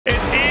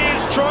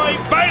Troy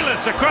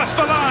Bayliss across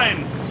the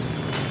line.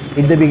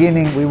 In the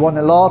beginning we won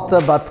a lot,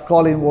 but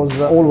Colin was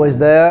always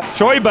there.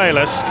 Troy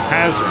Bayliss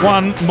has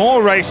won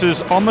more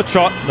races on the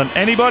trot than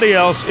anybody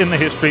else in the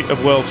history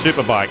of World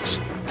Superbikes.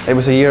 It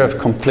was a year of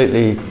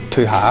completely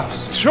two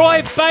halves.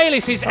 Troy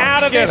Bayliss is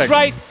out of this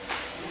race.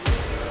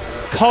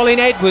 Colin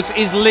Edwards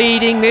is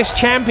leading this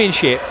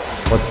championship.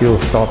 What you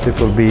thought it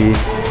would be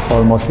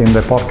almost in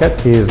the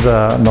pocket is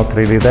not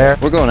really there.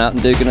 We're going out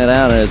and duking it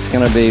out, and it's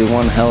going to be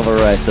one hell of a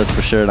race, that's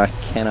for sure, and I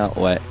cannot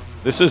wait.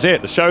 This is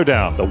it, the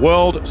showdown. The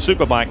World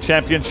Superbike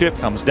Championship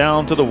comes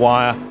down to the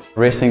wire.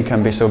 Racing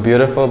can be so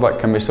beautiful, but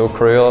can be so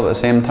cruel at the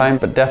same time,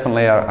 but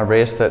definitely a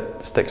race that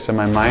sticks in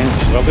my mind.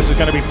 Well, this is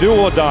going to be do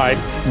or die.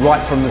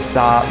 Right from the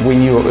start, we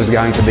knew it was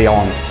going to be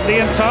on. The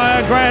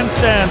entire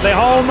grandstand, the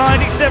whole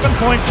 97.7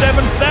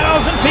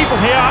 thousand people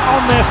here are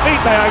on their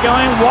feet. They are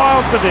going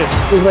wild for this.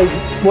 It was like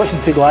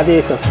watching two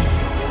gladiators.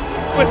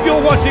 If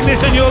you're watching this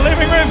in your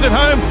living rooms at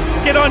home,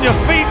 get on your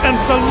feet and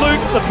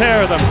salute the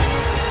pair of them.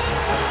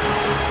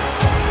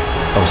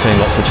 I've seen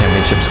lots of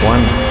championships won.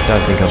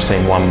 Don't think I've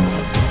seen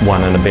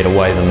one in a better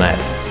way than that.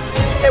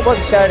 It was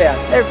a showdown.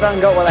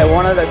 Everyone got what they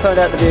wanted. It turned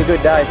out to be a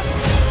good day.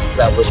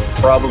 That was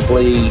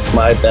probably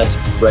my best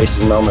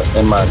racing moment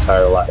in my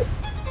entire life.